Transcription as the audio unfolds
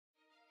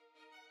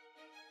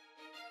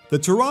The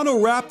Toronto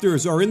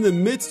Raptors are in the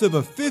midst of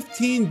a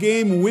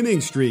 15-game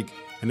winning streak,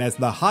 and as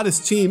the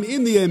hottest team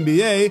in the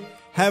NBA,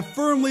 have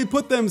firmly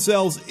put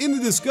themselves in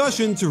the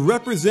discussion to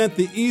represent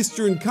the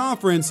Eastern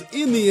Conference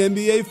in the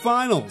NBA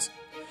Finals.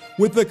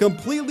 With a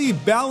completely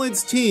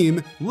balanced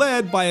team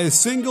led by a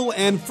single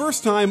and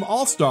first-time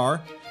All-Star,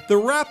 the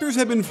Raptors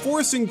have been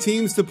forcing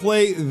teams to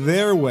play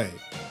their way.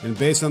 And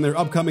based on their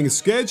upcoming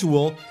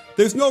schedule,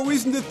 there's no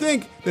reason to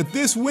think that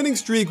this winning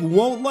streak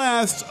won't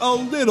last a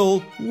little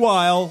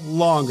while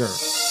longer.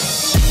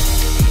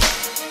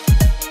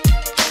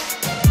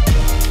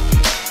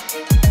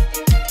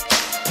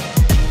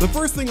 The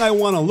first thing I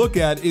want to look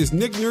at is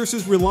Nick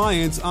Nurse's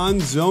reliance on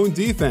zone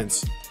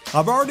defense.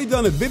 I've already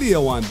done a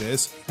video on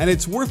this, and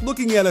it's worth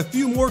looking at a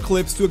few more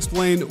clips to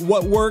explain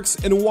what works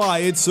and why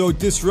it's so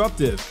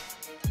disruptive.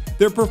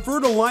 Their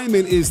preferred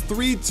alignment is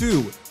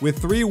 3-2,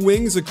 with 3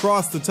 wings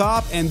across the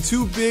top and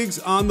 2 bigs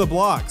on the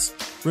blocks.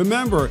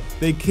 Remember,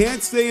 they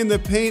can't stay in the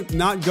paint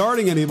not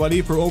guarding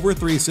anybody for over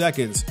 3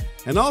 seconds.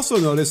 And also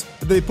notice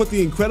that they put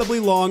the incredibly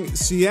long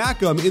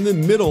Siakam in the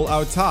middle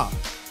out top.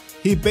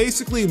 He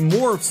basically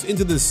morphs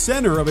into the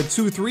center of a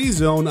 2-3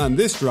 zone on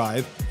this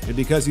drive, and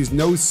because he's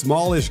no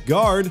smallish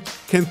guard,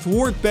 can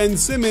thwart Ben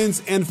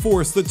Simmons and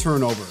force the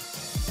turnover.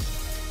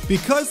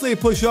 Because they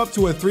push up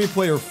to a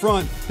 3-player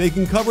front, they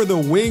can cover the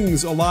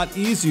wings a lot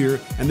easier,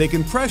 and they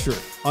can pressure,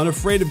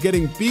 unafraid of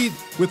getting beat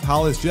with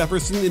Hollis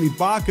Jefferson and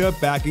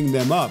Ibaka backing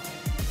them up.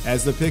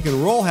 As the pick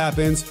and roll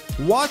happens,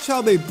 watch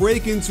how they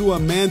break into a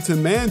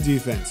man-to-man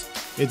defense.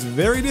 It's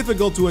very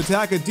difficult to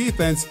attack a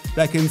defense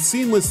that can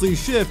seamlessly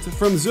shift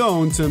from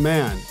zone to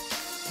man.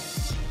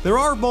 There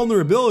are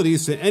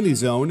vulnerabilities to any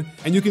zone,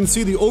 and you can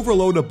see the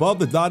overload above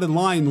the dotted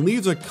line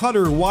leaves a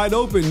cutter wide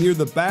open near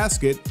the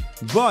basket,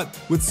 but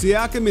with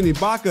Siakam and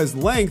Ibaka's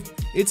length,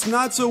 it's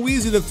not so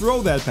easy to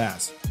throw that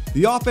pass.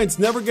 The offense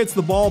never gets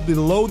the ball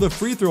below the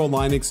free throw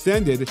line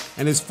extended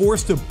and is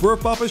forced to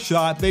burp up a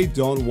shot they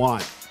don't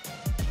want.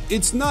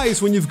 It's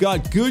nice when you've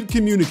got good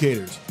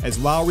communicators, as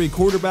Lowry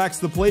quarterbacks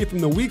the play from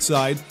the weak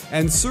side,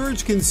 and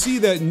Serge can see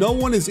that no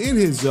one is in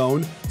his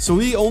zone, so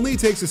he only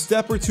takes a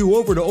step or two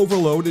over to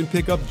overload and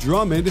pick up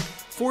Drummond,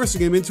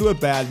 forcing him into a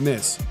bad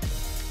miss.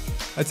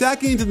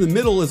 Attacking into the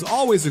middle is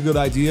always a good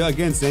idea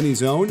against any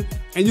zone,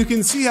 and you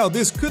can see how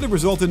this could have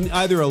resulted in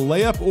either a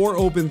layup or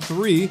open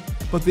 3,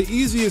 but the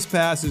easiest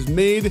pass is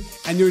made,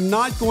 and you're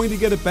not going to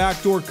get a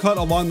backdoor cut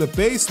along the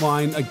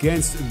baseline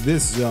against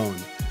this zone.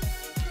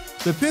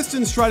 The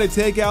Pistons try to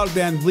take out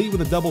Van Vliet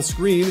with a double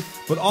screen,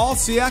 but all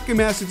Siakam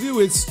has to do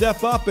is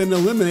step up and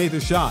eliminate the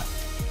shot.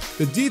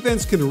 The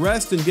defense can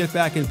rest and get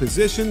back in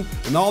position,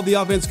 and all the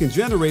offense can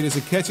generate is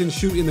a catch and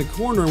shoot in the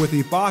corner with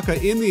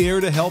Ibaka in the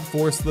air to help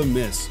force the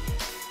miss.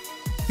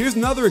 Here's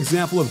another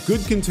example of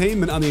good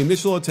containment on the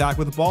initial attack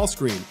with a ball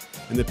screen,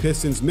 and the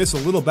Pistons miss a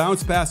little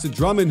bounce pass to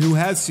Drummond, who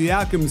has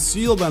Siakam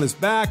sealed on his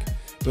back,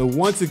 but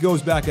once it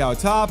goes back out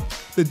top,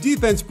 the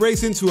defense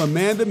breaks into a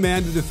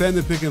man-to-man to defend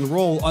the pick and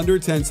roll under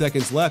 10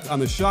 seconds left on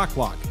the shot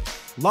clock.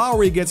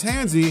 Lowry gets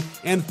handsy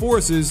and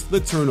forces the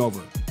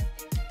turnover.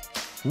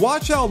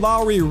 Watch how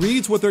Lowry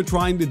reads what they're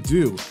trying to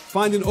do,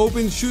 find an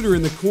open shooter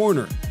in the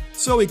corner.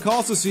 So he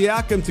calls to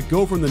Siakam to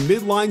go from the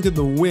midline to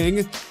the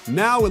wing.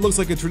 Now it looks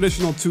like a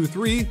traditional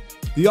 2-3.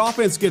 The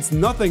offense gets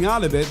nothing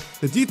out of it.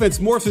 The defense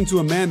morphs into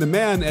a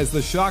man-to-man as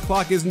the shot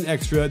clock is an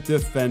extra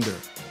defender.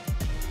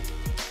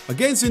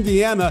 Against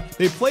Indiana,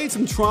 they played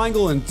some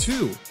triangle and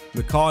 2.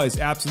 McCaw is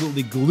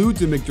absolutely glued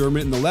to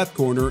McDermott in the left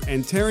corner,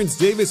 and Terence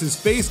Davis is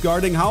face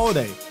guarding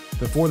Holiday.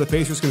 Before the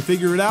Pacers can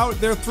figure it out,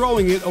 they're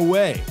throwing it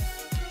away.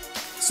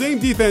 Same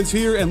defense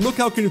here, and look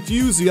how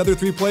confused the other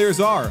 3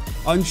 players are,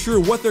 unsure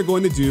what they're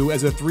going to do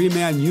as a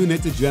 3-man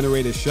unit to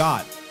generate a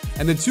shot.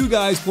 And the 2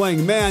 guys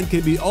playing man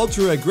can be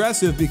ultra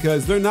aggressive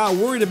because they're not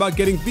worried about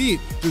getting beat.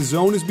 The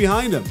zone is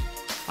behind them.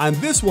 On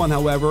this one,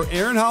 however,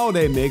 Aaron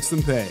Holiday makes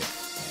them pay.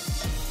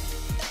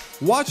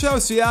 Watch how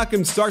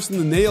Siakam starts in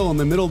the nail in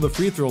the middle of the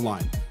free throw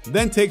line,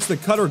 then takes the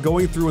cutter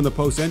going through in the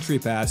post-entry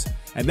pass,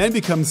 and then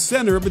becomes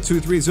center of a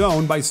 2-3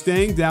 zone by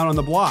staying down on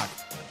the block.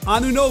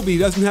 Anunoby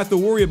doesn't have to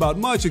worry about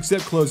much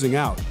except closing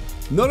out.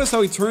 Notice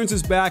how he turns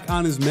his back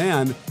on his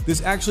man.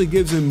 This actually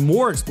gives him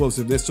more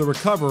explosiveness to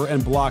recover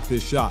and block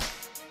this shot.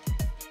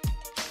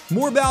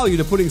 More value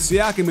to putting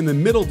Siakam in the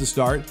middle to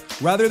start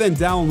rather than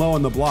down low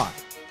on the block.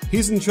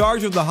 He's in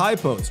charge of the high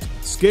post,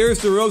 scares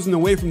DeRozan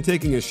away from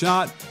taking a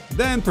shot,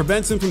 then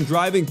prevents him from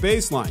driving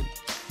baseline.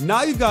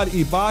 Now you've got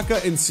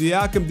Ibaka and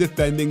Siakam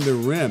defending the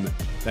rim.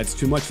 That's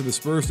too much for the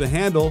Spurs to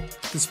handle.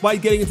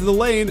 Despite getting into the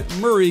lane,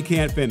 Murray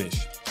can't finish.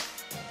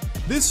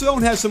 This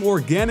zone has some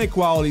organic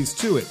qualities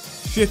to it,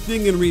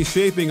 shifting and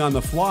reshaping on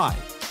the fly.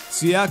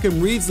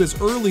 Siakam reads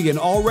this early and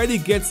already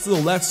gets to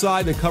the left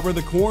side to cover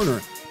the corner,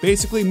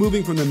 basically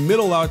moving from the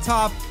middle out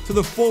top to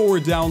the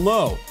forward down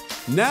low.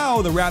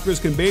 Now the Raptors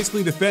can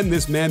basically defend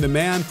this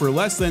man-to-man for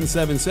less than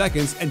 7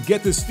 seconds and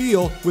get the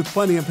steal with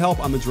plenty of help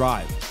on the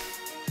drive.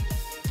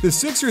 The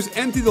Sixers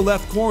empty the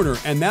left corner,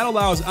 and that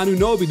allows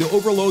Anunoby to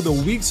overload the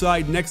weak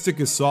side next to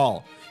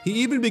Gasol. He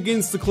even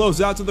begins to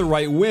close out to the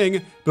right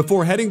wing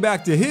before heading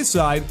back to his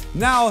side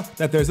now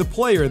that there's a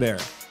player there.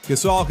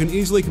 Gasol can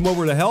easily come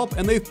over to help,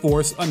 and they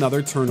force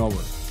another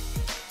turnover.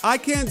 I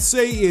can't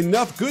say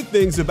enough good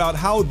things about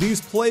how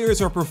these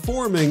players are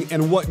performing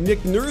and what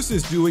Nick Nurse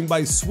is doing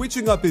by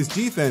switching up his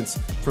defense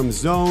from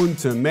zone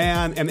to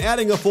man and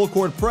adding a full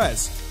court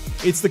press.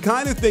 It's the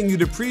kind of thing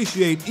you'd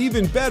appreciate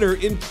even better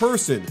in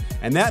person,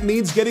 and that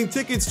means getting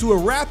tickets to a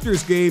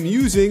Raptors game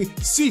using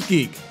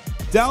SeatGeek.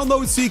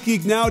 Download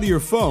SeatGeek now to your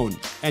phone,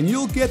 and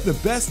you'll get the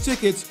best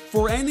tickets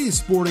for any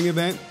sporting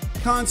event,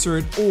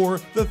 concert,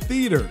 or the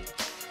theater.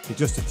 In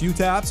just a few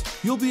taps,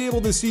 you'll be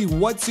able to see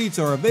what seats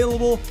are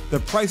available, the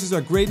prices are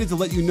graded to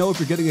let you know if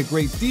you're getting a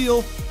great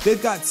deal,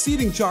 they've got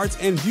seating charts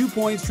and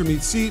viewpoints from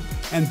each seat,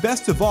 and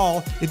best of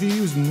all, if you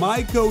use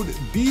my code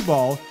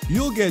BBALL,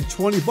 you'll get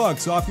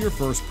 $20 off your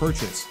first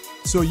purchase.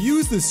 So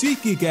use the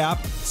SeatGeek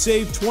app,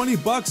 save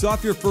 $20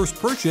 off your first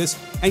purchase,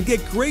 and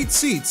get great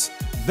seats.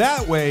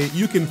 That way,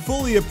 you can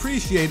fully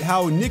appreciate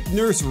how Nick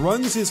Nurse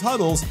runs his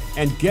huddles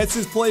and gets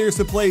his players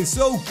to play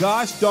so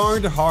gosh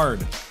darned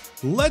hard.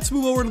 Let's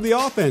move over to the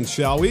offense,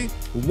 shall we?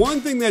 One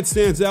thing that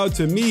stands out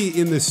to me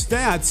in the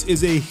stats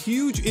is a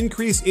huge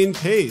increase in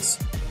pace.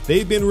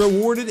 They've been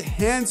rewarded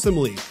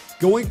handsomely,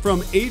 going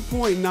from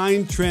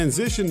 8.9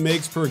 transition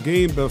makes per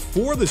game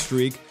before the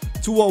streak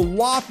to a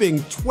whopping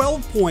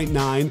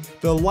 12.9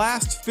 the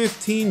last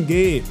 15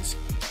 games.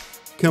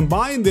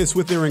 Combine this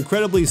with their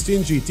incredibly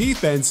stingy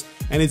defense,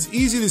 and it's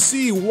easy to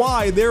see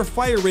why they're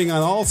firing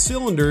on all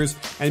cylinders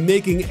and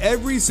making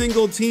every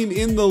single team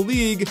in the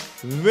league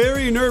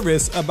very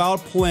nervous about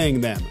playing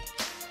them.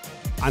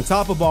 On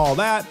top of all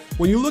that,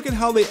 when you look at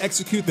how they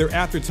execute their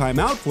after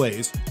timeout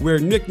plays, where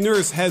Nick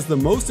Nurse has the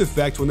most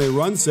effect when they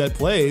run set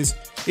plays,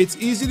 it's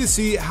easy to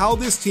see how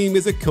this team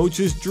is a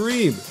coach's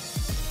dream.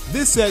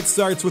 This set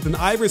starts with an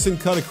Iverson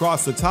cut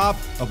across the top,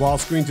 a ball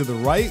screen to the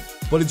right,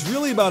 but it's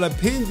really about a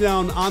pin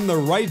down on the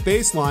right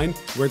baseline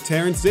where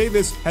Terence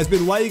Davis has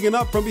been laying it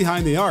up from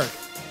behind the arc.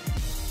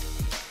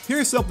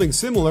 Here's something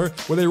similar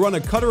where they run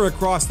a cutter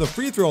across the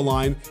free throw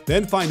line,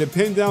 then find a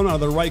pin down out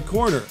of the right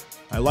corner.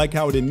 I like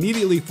how it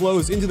immediately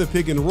flows into the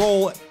pick and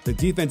roll, the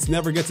defense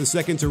never gets a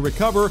second to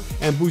recover,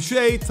 and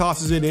Boucher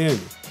tosses it in.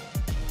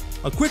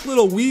 A quick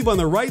little weave on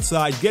the right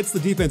side gets the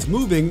defense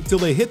moving till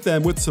they hit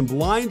them with some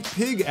blind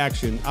pig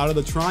action out of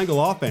the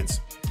triangle offense.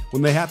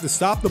 When they have to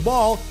stop the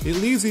ball, it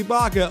leaves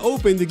Ibaka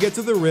open to get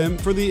to the rim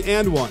for the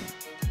and one.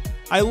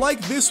 I like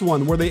this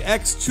one where they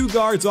X two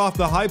guards off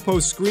the high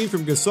post screen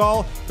from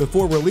Gasol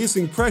before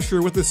releasing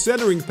pressure with a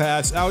centering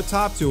pass out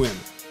top to him.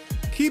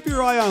 Keep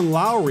your eye on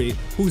Lowry,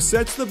 who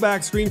sets the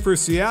back screen for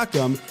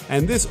Siakam,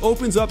 and this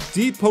opens up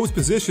deep post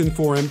position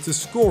for him to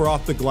score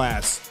off the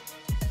glass.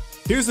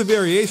 Here's a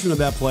variation of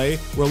that play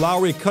where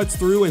Lowry cuts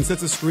through and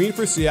sets a screen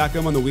for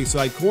Siakam on the weak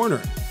side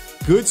corner.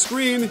 Good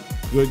screen,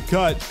 good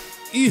cut,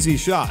 easy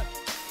shot.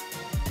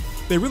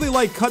 They really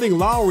like cutting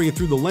Lowry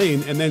through the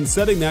lane and then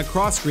setting that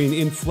cross screen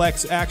in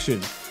flex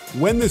action.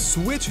 When the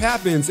switch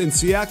happens and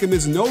Siakam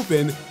isn't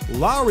open,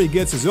 Lowry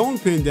gets his own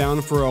pin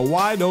down for a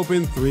wide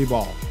open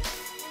 3-ball.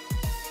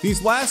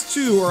 These last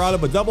two are out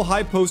of a double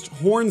high post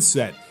horn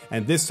set,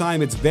 and this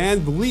time it's Van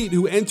Vliet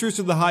who enters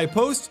to the high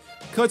post,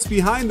 cuts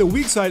behind the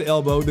weak side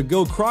elbow to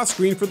go cross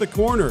screen for the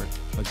corner.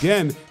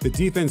 Again, the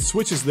defense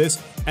switches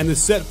this, and the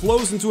set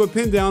flows into a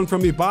pin down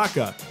from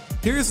Ibaka.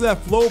 Here's that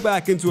flow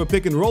back into a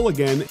pick and roll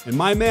again, and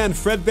my man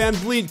Fred Van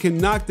Vliet can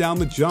knock down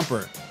the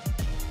jumper.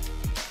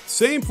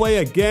 Same play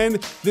again,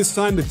 this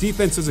time the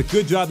defense does a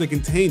good job to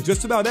contain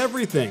just about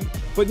everything.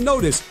 But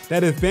notice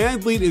that if Van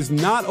Vliet is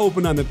not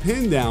open on the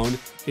pin down,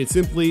 it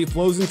simply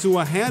flows into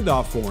a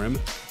handoff for him,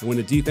 and when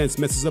the defense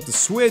messes up the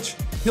switch,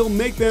 he'll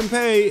make them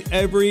pay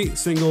every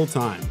single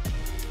time.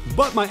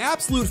 But my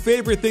absolute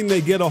favorite thing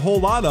they get a whole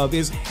lot of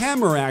is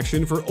hammer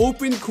action for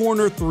open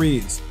corner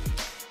threes.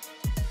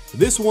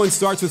 This one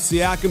starts with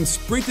Siakam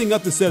sprinting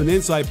up to set an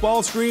inside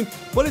ball screen,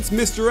 but it's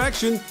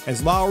misdirection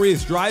as Lowry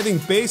is driving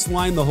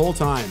baseline the whole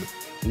time.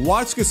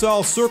 Watch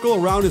Gasol circle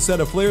around and set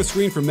a flare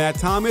screen for Matt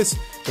Thomas.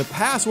 The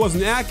pass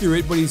wasn't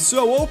accurate, but he's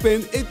so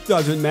open, it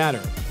doesn't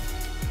matter.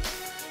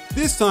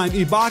 This time,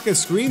 Ibaka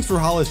screens for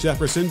Hollis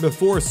Jefferson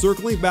before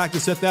circling back to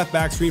set that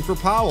back screen for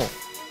Powell.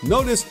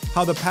 Notice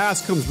how the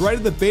pass comes right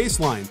at the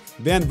baseline,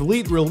 Van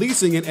Vliet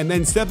releasing it and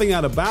then stepping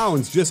out of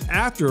bounds just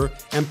after,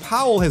 and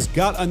Powell has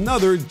got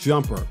another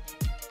jumper.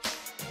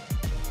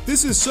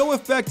 This is so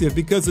effective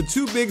because the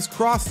two bigs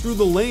cross through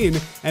the lane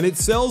and it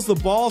sells the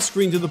ball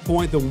screen to the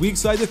point the weak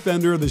side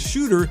defender of the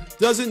shooter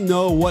doesn't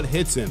know what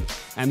hits him,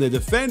 and the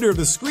defender of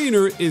the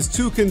screener is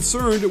too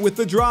concerned with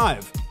the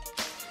drive.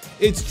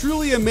 It's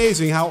truly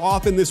amazing how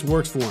often this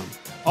works for him,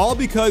 all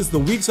because the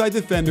weak side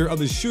defender of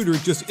the shooter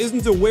just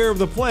isn't aware of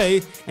the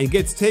play and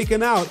gets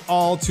taken out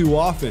all too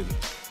often.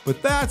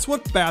 But that's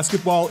what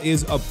basketball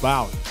is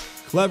about.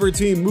 Clever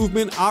team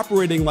movement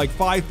operating like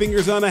 5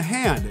 fingers on a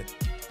hand.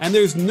 And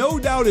there's no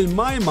doubt in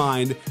my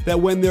mind that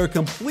when they're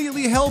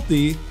completely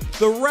healthy,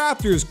 the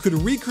Raptors could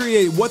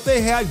recreate what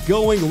they had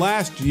going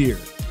last year.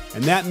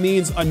 And that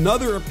means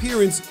another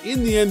appearance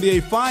in the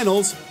NBA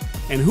Finals,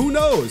 and who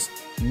knows,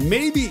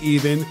 maybe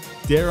even,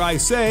 dare I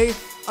say,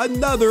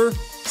 another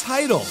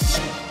title.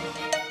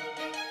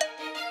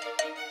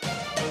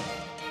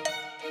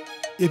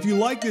 If you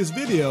like this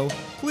video,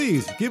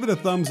 please give it a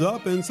thumbs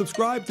up and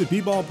subscribe to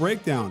B-Ball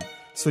Breakdown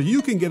so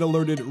you can get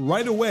alerted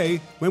right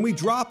away when we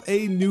drop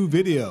a new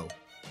video.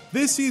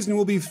 This season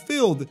will be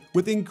filled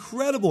with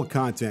incredible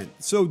content,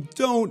 so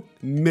don't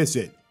miss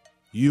it.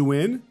 You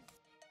in?